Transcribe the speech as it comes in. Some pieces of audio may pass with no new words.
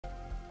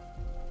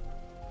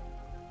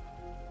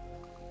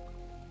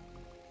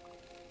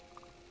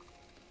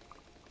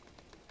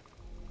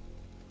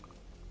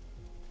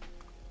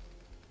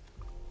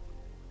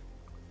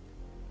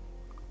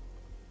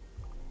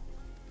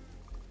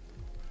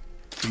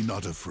Be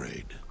not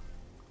afraid.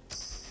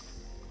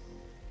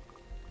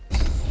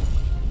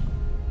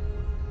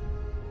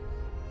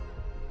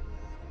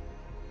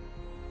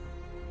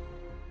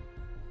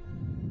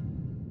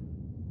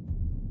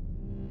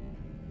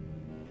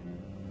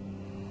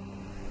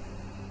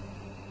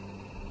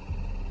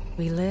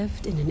 We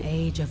lived in an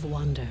age of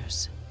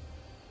wonders.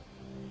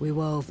 We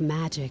wove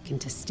magic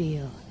into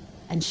steel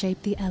and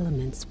shaped the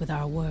elements with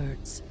our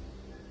words.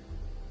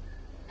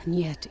 And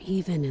yet,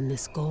 even in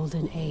this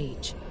golden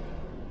age,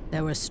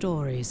 there were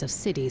stories of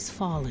cities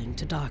falling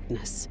to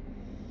darkness,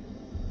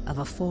 of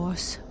a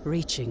force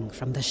reaching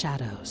from the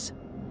shadows.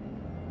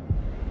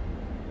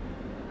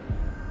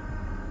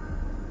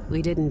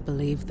 We didn't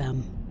believe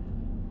them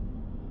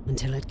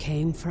until it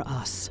came for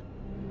us.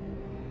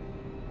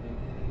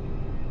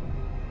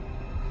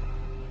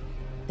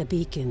 The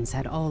beacons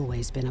had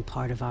always been a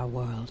part of our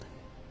world.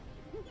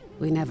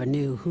 We never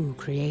knew who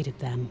created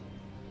them,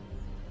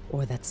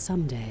 or that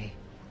someday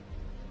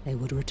they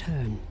would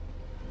return.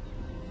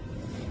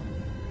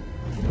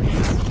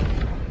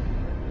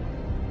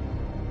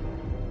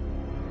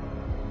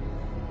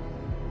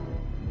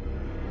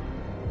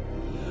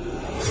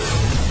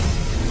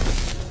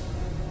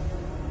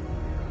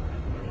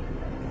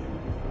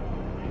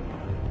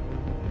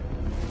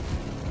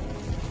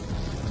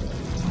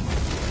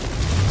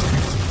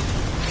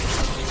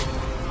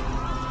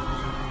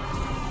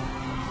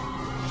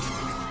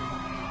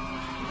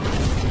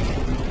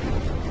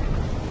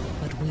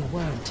 We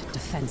weren't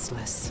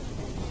defenseless.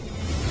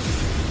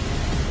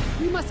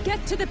 We must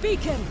get to the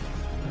beacon!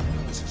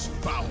 This is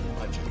foul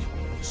magic.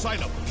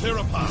 Sign up, clear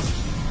a path.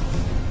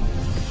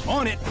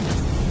 On it!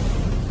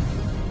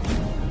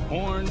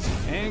 Horns,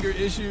 anger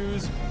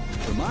issues.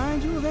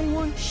 Remind you of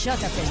anyone?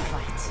 Shut up and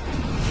fight.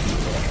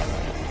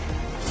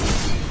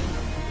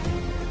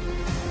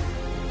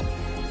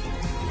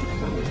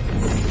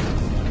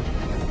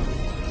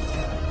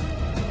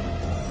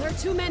 There are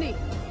too many.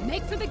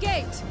 Make for the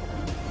gate.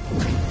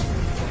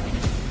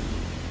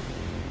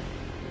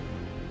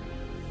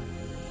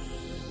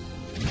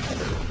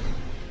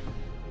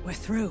 We're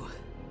through.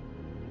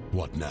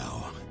 What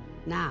now?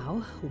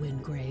 Now,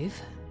 Wingrave,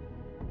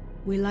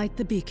 we light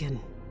the beacon.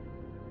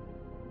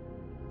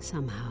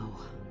 Somehow,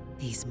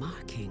 these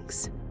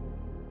markings...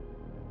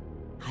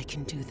 I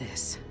can do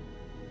this.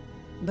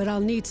 But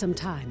I'll need some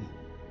time.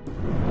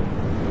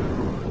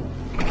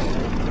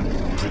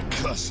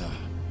 Precursor.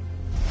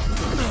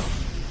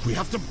 We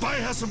have to buy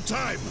her some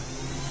time!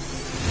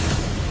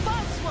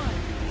 False one!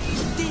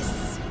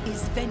 This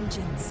is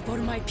vengeance for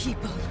my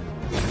people.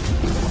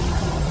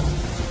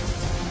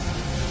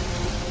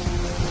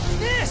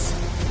 This!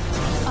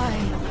 I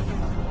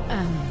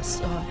am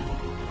sorry.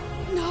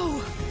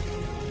 No!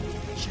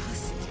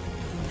 Just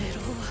a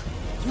little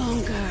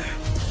longer.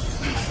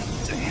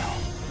 Damn.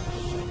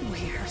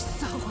 We're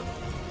so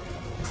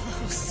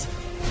close.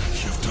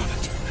 You've done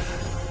it.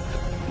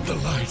 The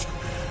light.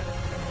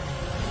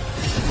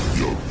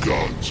 Your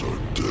gods are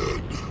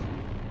dead.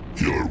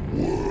 Your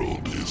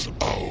world is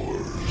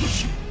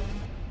ours.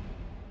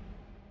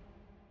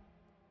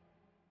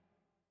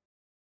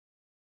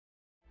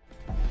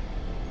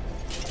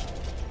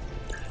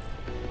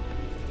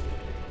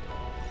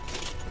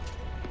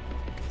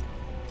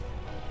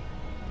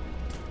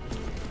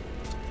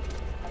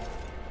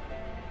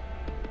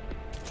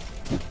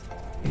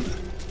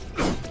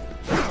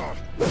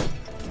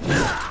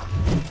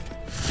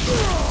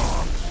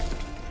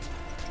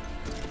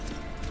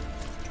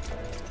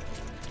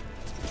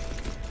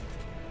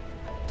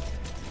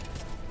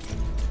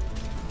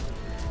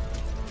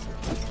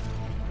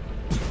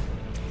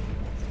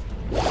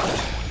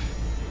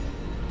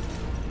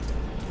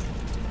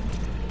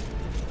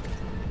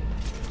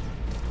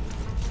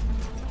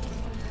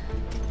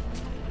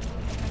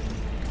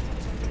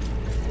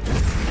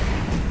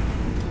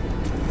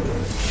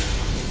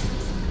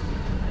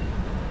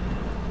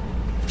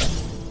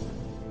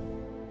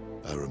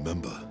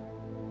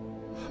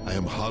 I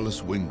am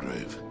Harless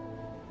Wingrave.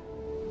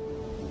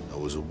 I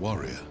was a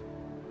warrior,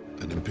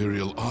 an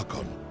Imperial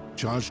Archon,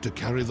 charged to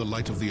carry the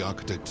light of the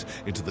Architects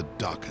into the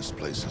darkest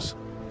places,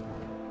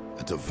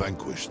 and to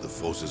vanquish the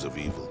forces of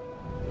evil.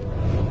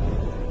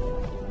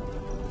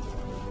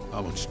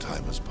 How much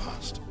time has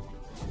passed?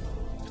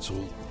 It's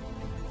all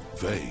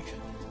vague.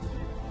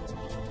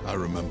 I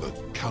remember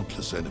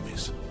countless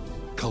enemies,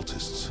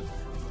 cultists,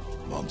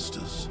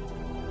 monsters.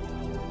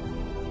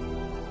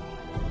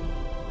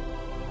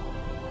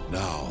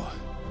 Now,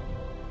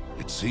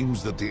 it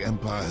seems that the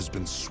Empire has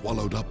been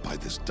swallowed up by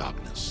this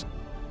darkness,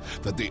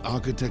 that the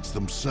Architects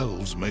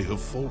themselves may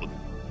have fallen.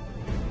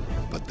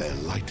 But their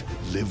light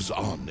lives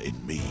on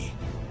in me,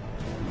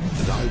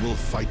 and I will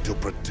fight to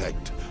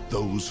protect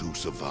those who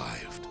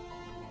survived.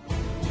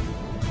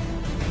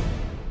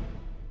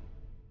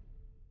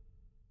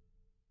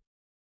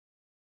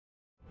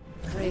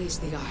 Praise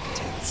the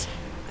Architects.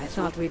 I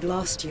thought we'd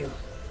lost you.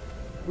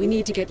 We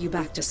need to get you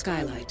back to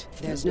Skylight.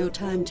 There's no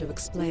time to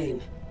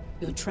explain.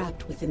 You're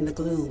trapped within the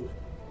gloom.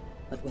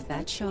 But with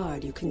that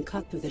shard, you can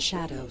cut through the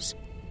shadows.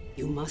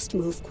 You must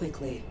move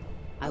quickly.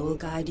 I will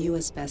guide you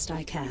as best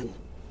I can.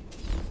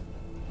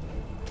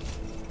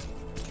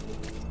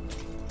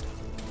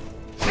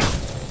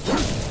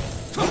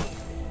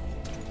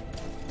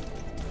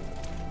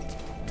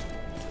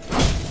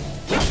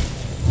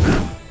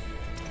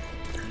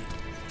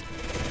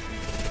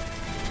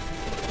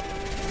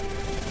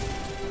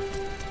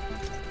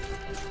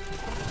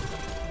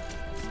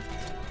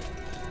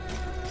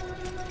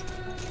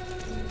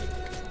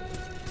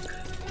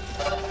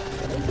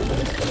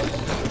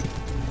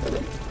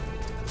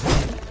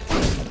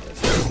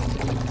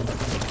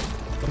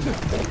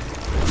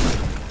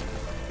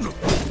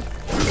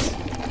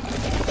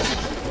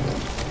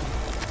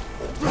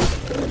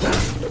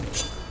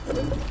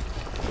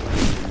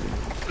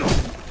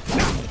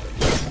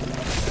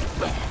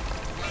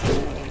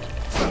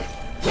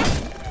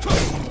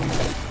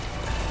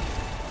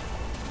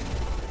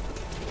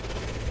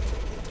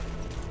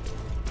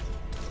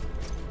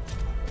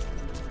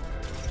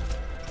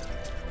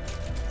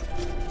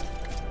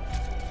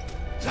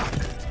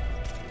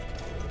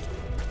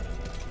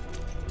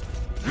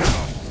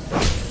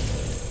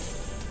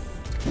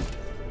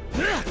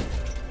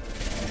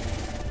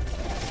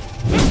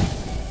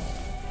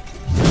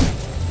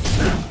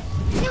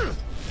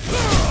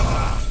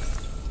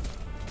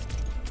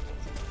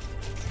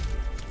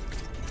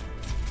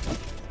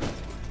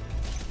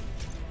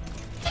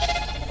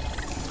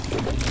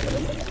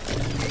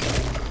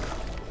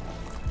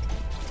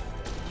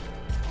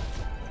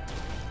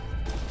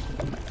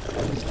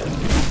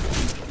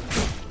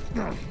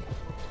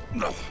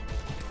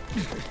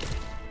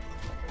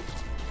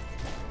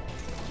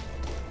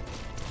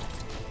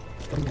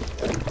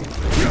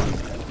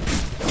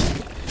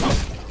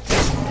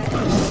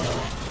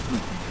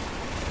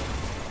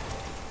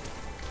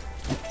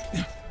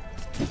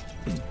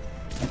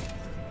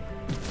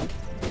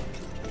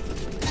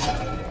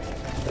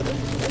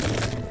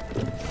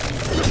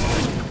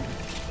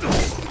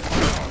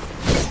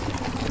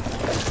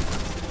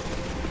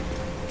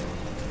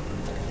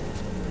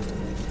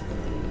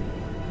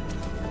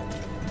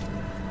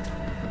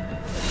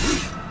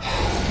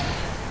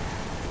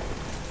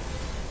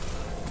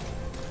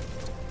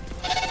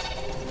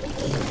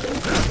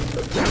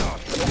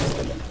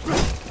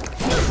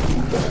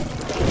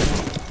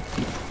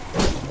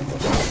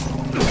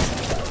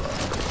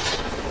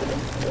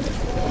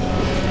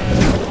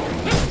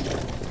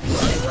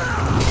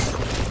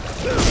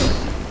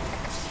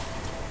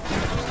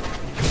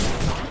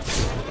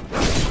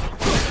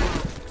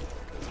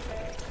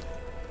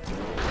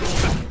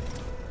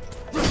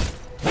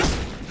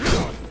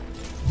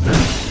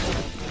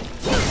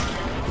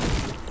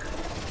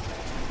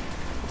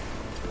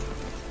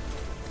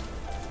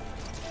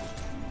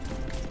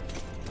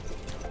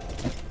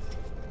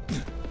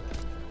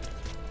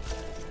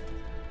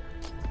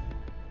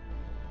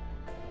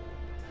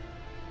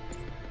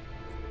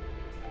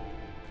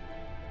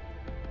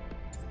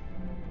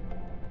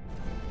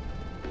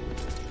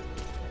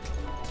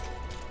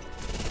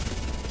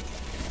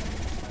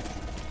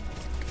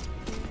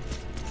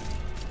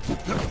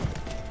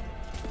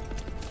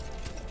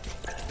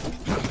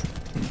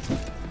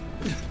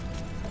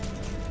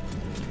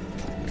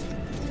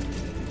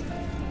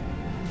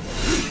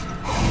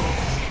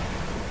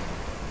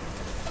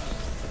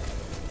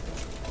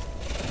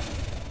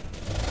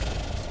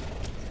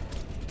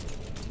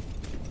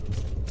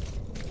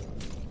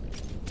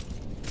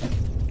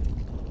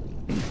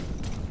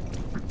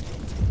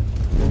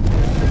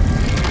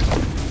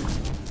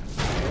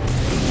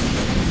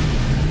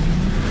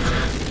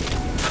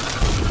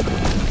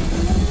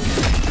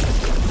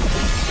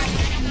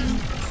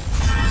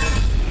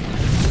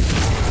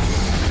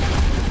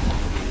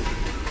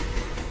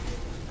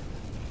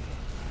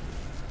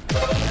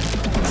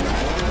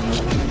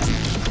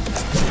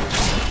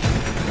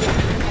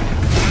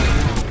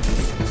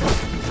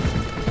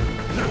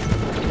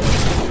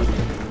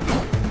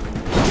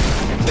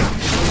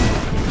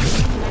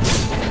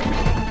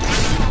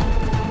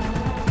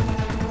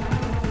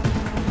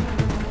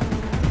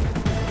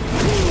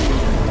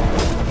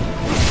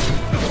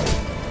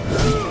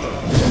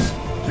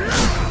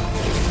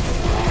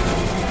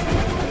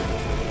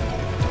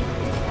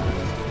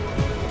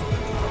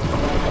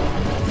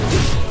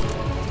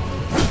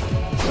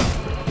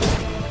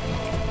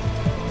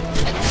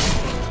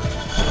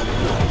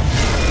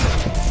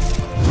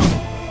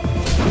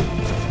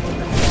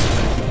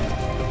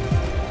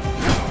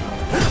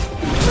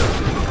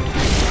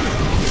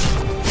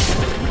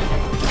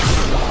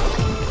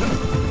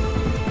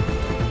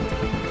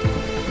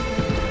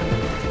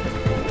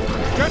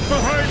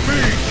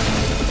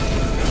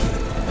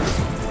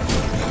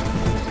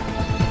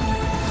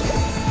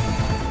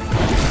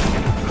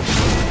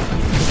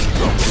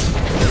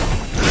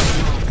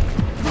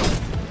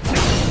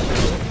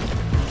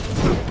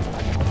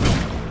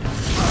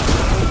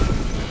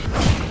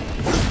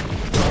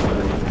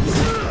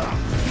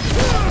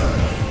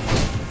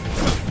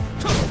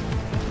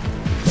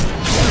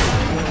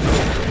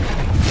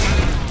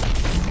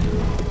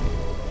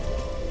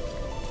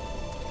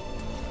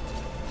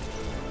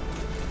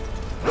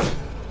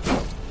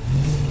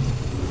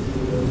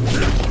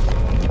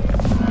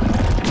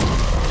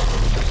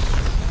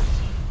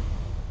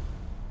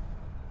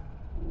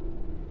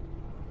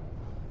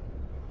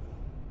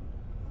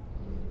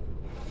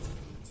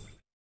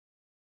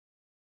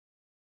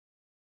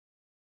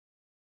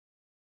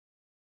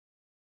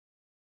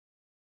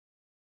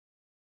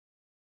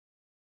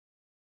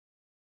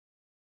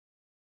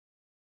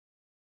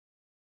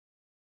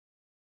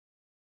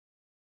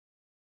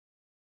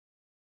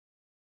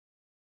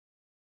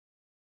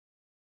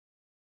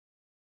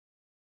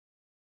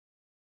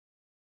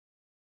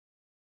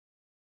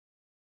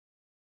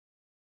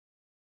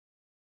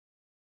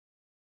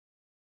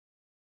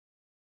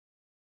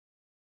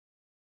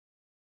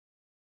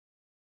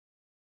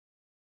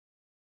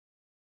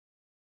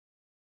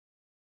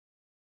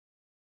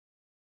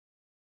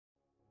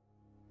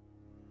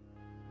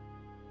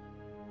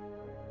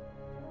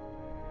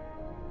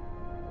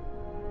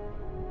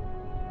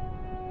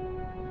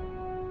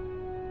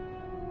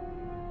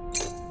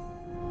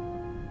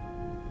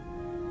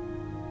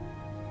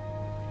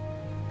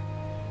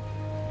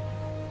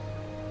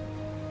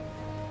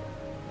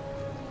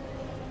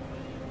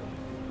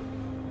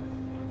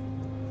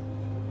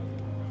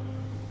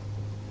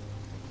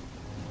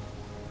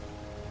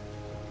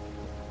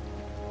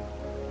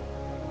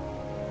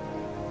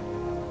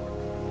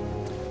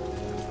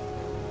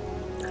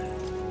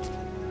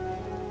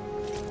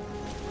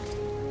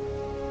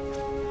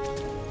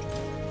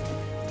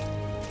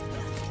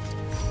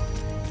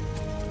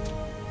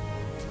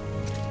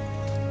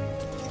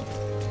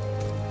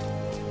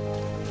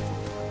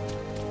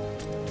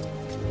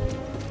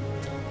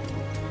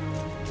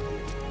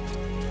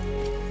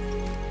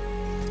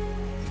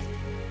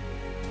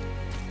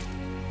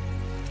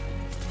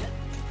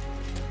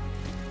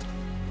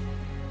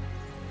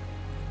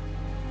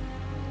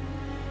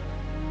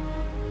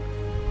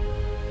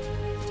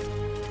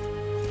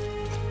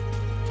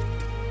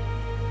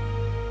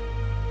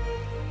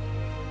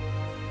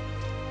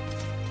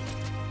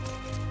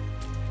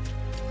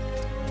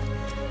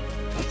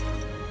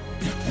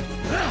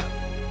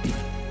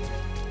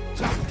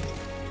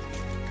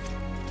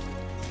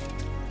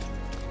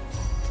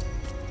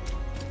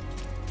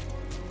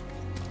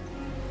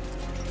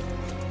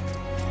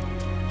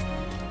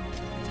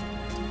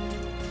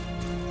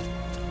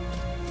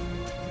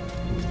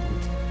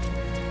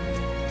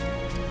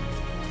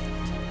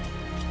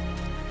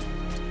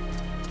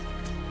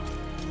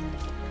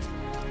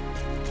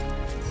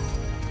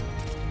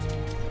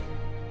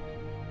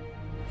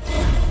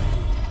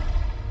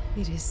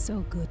 It is so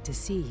good to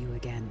see you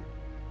again.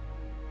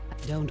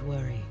 Don't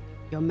worry,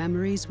 your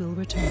memories will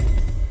return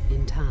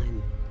in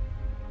time.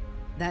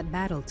 That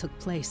battle took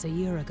place a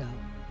year ago,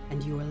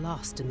 and you were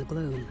lost in the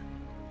gloom.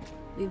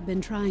 We've been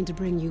trying to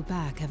bring you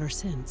back ever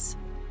since.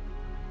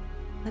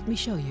 Let me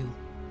show you.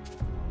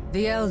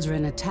 The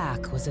Eldrin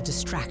attack was a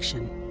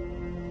distraction.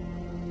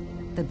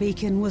 The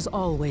beacon was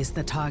always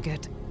the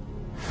target.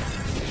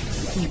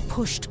 We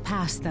pushed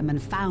past them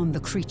and found the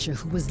creature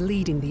who was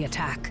leading the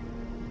attack.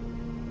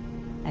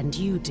 And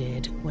you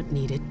did what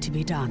needed to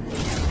be done.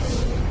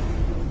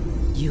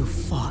 You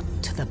fought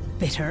to the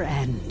bitter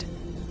end.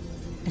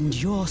 And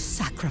your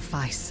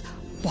sacrifice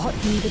bought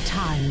me the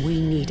time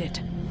we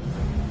needed.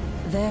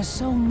 There's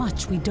so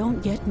much we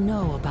don't yet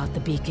know about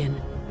the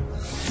beacon.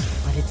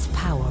 But its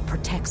power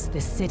protects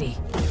this city.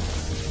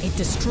 It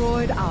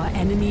destroyed our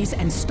enemies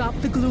and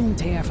stopped the gloom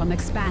tear from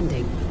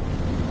expanding.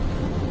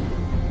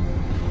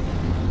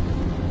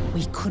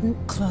 We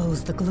couldn't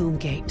close the gloom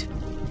gate.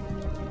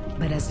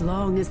 But as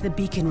long as the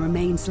beacon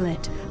remains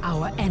lit,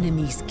 our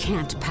enemies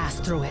can't pass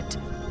through it.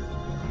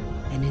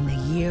 And in the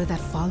year that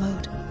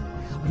followed,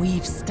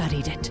 we've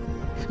studied it,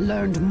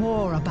 learned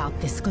more about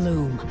this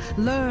gloom,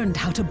 learned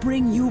how to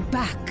bring you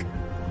back.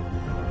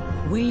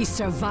 We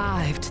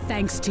survived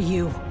thanks to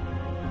you.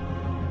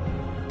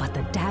 But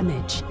the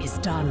damage is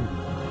done.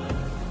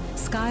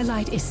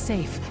 Skylight is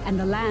safe and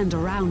the land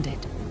around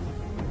it.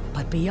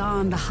 But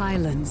beyond the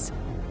highlands,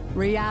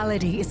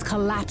 reality is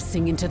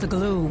collapsing into the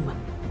gloom.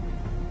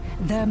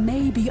 There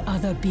may be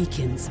other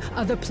beacons,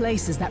 other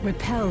places that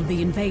repel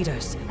the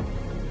invaders.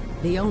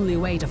 The only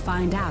way to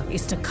find out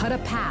is to cut a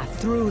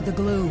path through the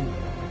gloom.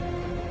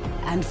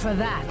 And for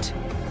that,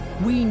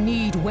 we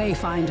need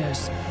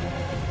Wayfinders.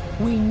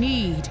 We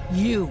need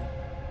you.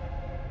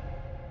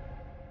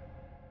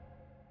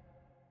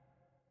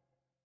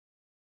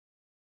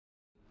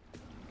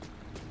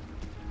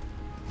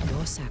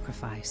 Your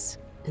sacrifice,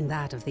 and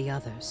that of the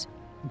others,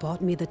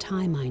 bought me the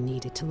time I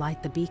needed to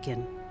light the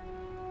beacon.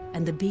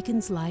 And the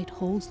beacon's light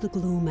holds the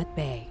gloom at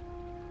bay.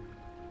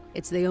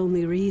 It's the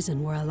only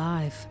reason we're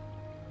alive.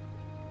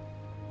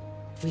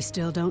 We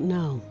still don't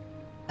know.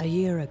 A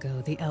year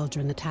ago, the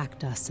Eldrin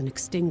attacked us and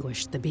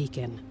extinguished the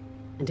beacon,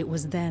 and it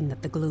was then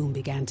that the gloom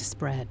began to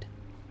spread.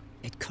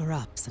 It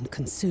corrupts and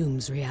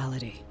consumes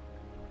reality.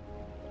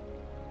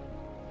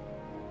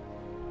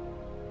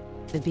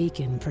 The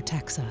beacon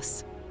protects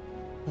us,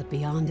 but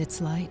beyond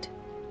its light,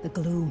 the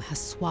gloom has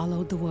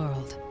swallowed the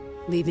world,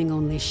 leaving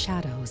only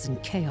shadows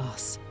and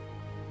chaos.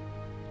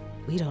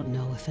 We don't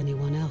know if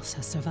anyone else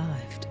has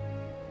survived.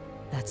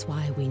 That's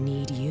why we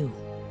need you.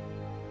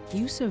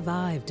 You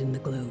survived in the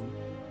gloom.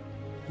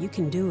 You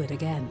can do it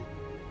again.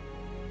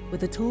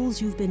 With the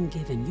tools you've been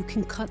given, you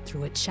can cut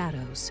through its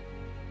shadows.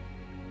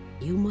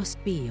 You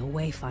must be a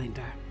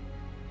Wayfinder.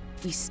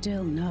 We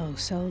still know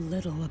so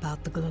little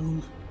about the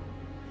gloom,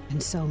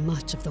 and so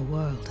much of the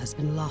world has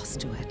been lost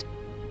to it.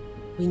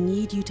 We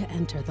need you to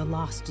enter the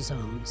Lost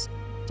Zones,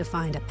 to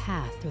find a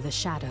path through the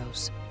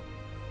shadows.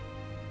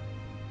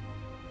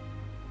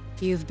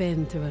 You've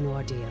been through an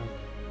ordeal.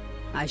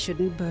 I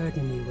shouldn't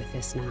burden you with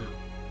this now.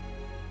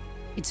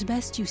 It's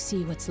best you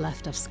see what's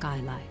left of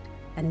Skylight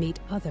and meet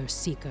other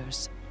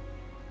Seekers.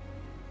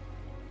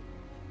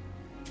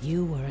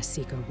 You were a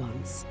Seeker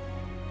once.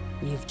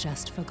 You've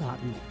just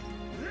forgotten.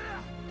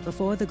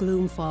 Before the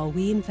Gloomfall,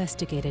 we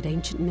investigated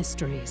ancient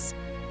mysteries.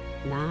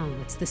 Now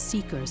it's the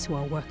Seekers who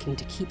are working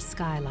to keep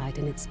Skylight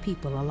and its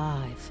people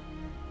alive.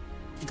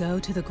 Go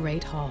to the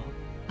Great Hall,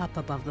 up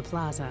above the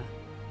plaza.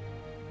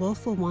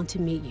 Wolf will want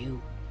to meet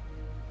you.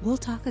 We'll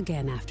talk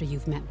again after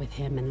you've met with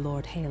him and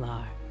Lord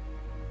Halar.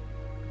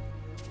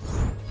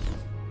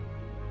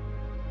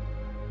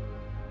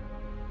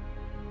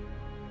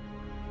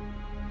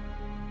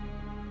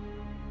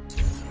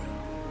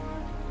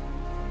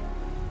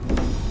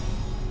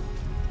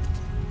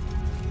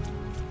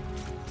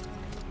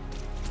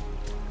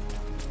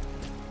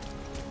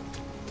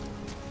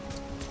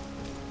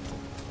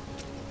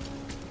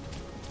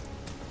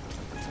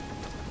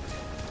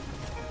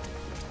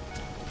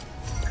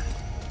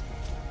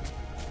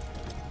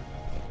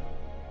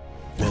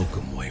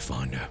 Welcome,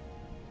 Wayfinder.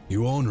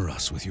 You honor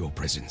us with your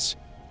presence.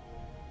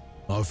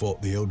 I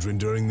fought the Eldrin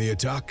during the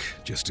attack,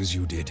 just as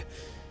you did.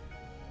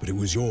 But it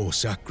was your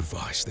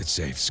sacrifice that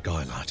saved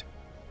Skylight.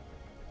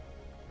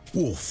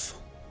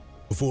 Wolf.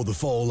 Before the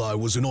fall, I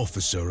was an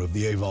officer of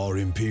the Avar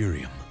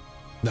Imperium.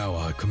 Now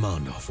I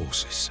command our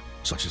forces,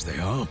 such as they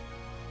are.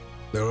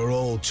 There are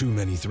all too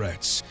many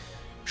threats.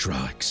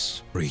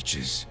 Shrikes,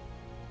 breaches.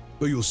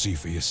 But you'll see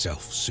for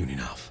yourself soon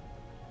enough.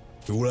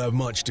 We will have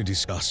much to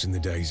discuss in the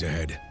days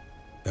ahead.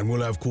 And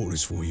we'll have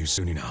quarters for you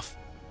soon enough.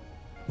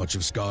 Much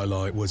of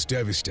Skylight was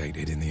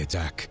devastated in the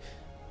attack.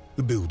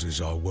 The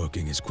builders are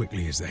working as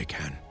quickly as they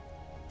can.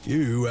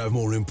 You have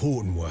more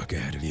important work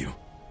ahead of you.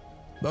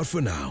 But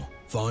for now,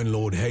 find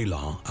Lord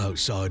Halar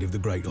outside of the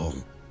Great Hall.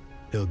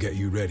 He'll get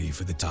you ready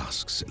for the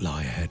tasks that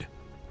lie ahead.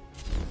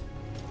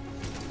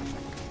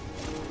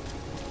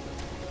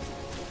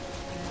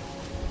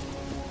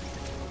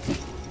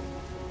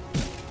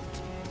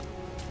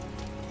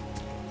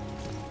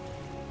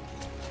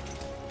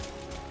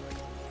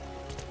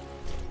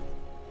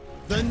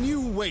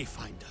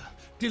 Wayfinder.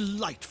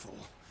 Delightful.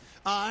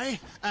 I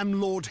am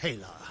Lord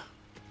Halar.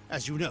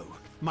 As you know,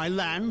 my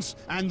lands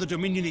and the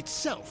Dominion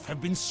itself have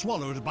been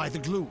swallowed by the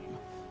gloom.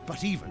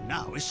 But even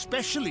now,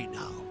 especially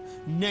now,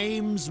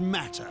 names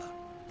matter.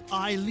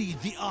 I lead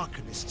the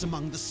Arcanists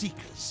among the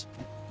Seekers.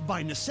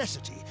 By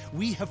necessity,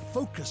 we have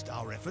focused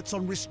our efforts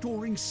on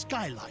restoring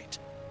Skylight.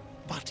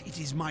 But it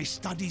is my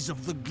studies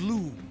of the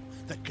gloom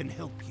that can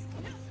help you,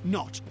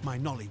 not my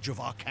knowledge of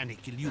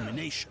arcanic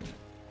illumination.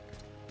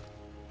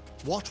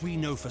 What we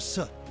know for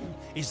certain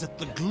is that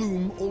the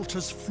gloom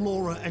alters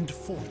flora and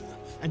fauna,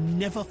 and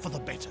never for the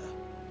better.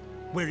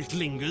 Where it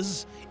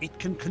lingers, it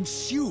can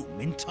consume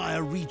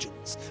entire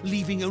regions,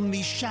 leaving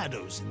only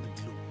shadows in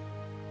the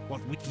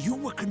gloom. You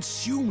were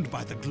consumed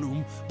by the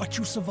gloom, but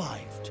you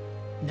survived.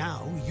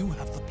 Now you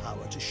have the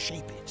power to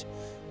shape it,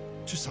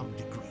 to some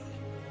degree.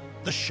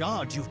 The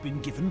shard you've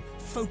been given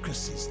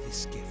focuses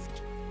this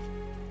gift.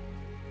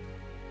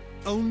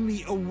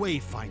 Only a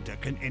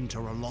Wayfinder can enter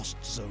a lost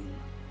zone.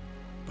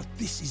 But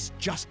this is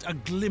just a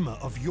glimmer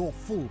of your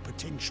full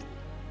potential.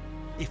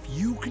 If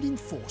you can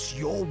enforce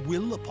your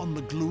will upon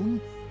the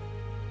gloom,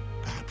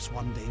 perhaps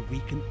one day we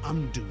can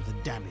undo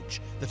the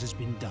damage that has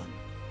been done.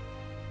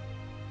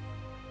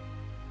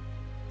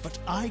 But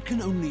I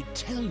can only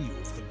tell you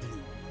of the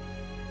gloom.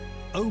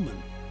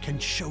 Omen can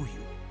show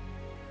you.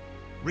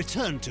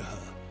 Return to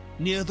her,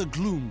 near the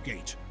Gloom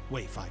Gate,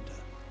 Wayfinder.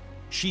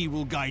 She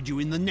will guide you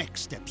in the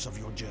next steps of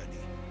your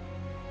journey.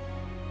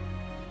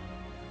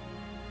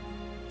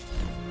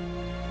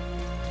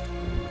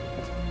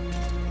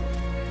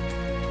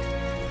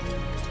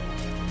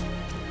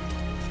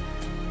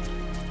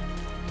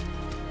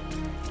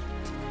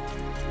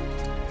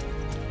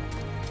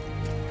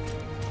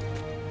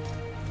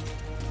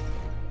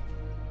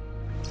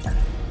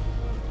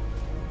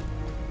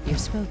 You've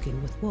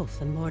spoken with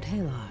Wolf and Lord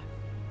Halar.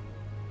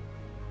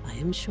 I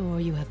am sure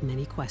you have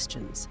many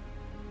questions,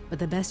 but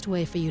the best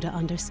way for you to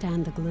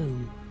understand the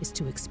gloom is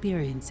to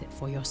experience it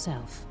for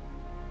yourself.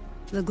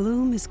 The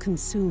gloom is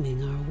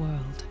consuming our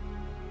world.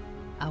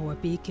 Our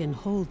beacon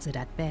holds it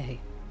at bay,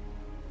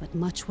 but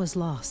much was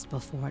lost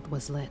before it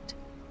was lit.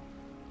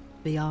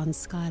 Beyond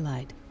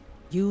Skylight,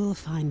 you will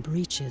find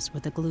breaches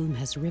where the gloom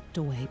has ripped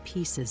away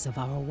pieces of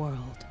our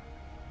world.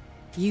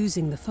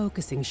 Using the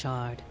focusing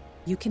shard,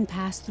 you can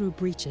pass through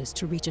breaches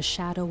to reach a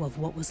shadow of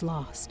what was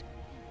lost,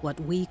 what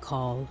we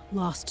call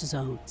lost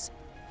zones.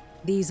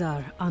 These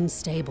are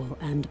unstable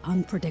and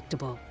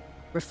unpredictable,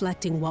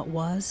 reflecting what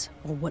was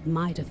or what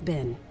might have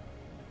been.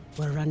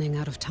 We're running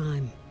out of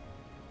time.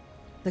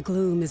 The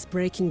gloom is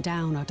breaking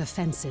down our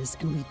defenses,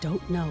 and we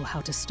don't know how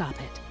to stop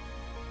it.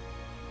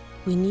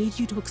 We need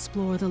you to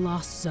explore the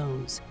lost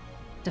zones,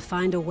 to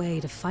find a way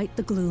to fight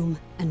the gloom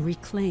and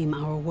reclaim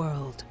our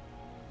world.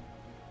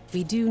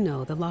 We do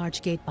know the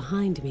large gate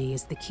behind me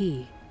is the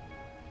key.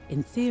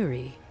 In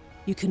theory,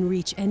 you can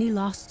reach any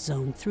lost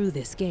zone through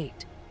this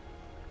gate.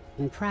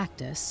 In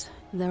practice,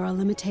 there are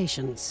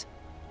limitations.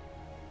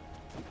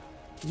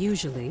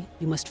 Usually,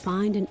 you must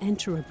find and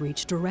enter a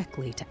breach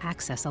directly to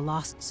access a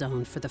lost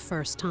zone for the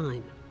first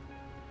time.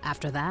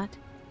 After that,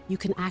 you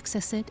can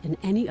access it in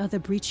any other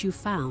breach you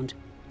found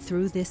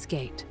through this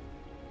gate.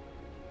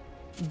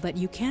 But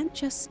you can't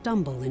just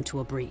stumble into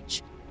a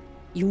breach.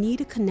 You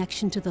need a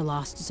connection to the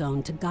lost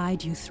zone to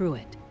guide you through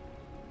it.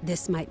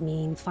 This might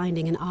mean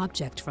finding an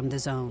object from the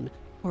zone,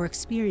 or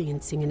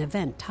experiencing an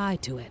event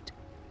tied to it.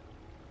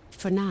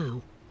 For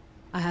now,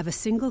 I have a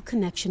single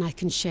connection I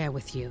can share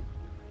with you.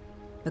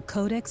 The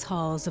Codex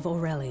Halls of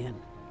Aurelian.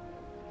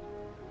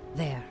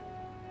 There.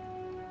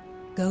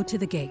 Go to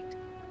the gate,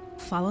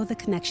 follow the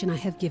connection I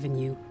have given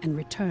you, and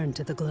return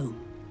to the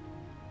gloom.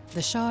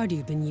 The shard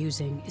you've been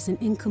using is an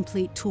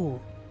incomplete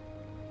tool.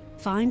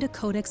 Find a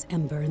Codex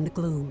Ember in the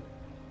gloom.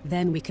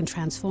 Then we can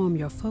transform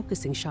your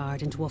focusing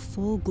shard into a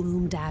full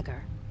gloom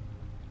dagger,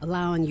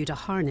 allowing you to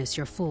harness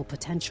your full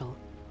potential.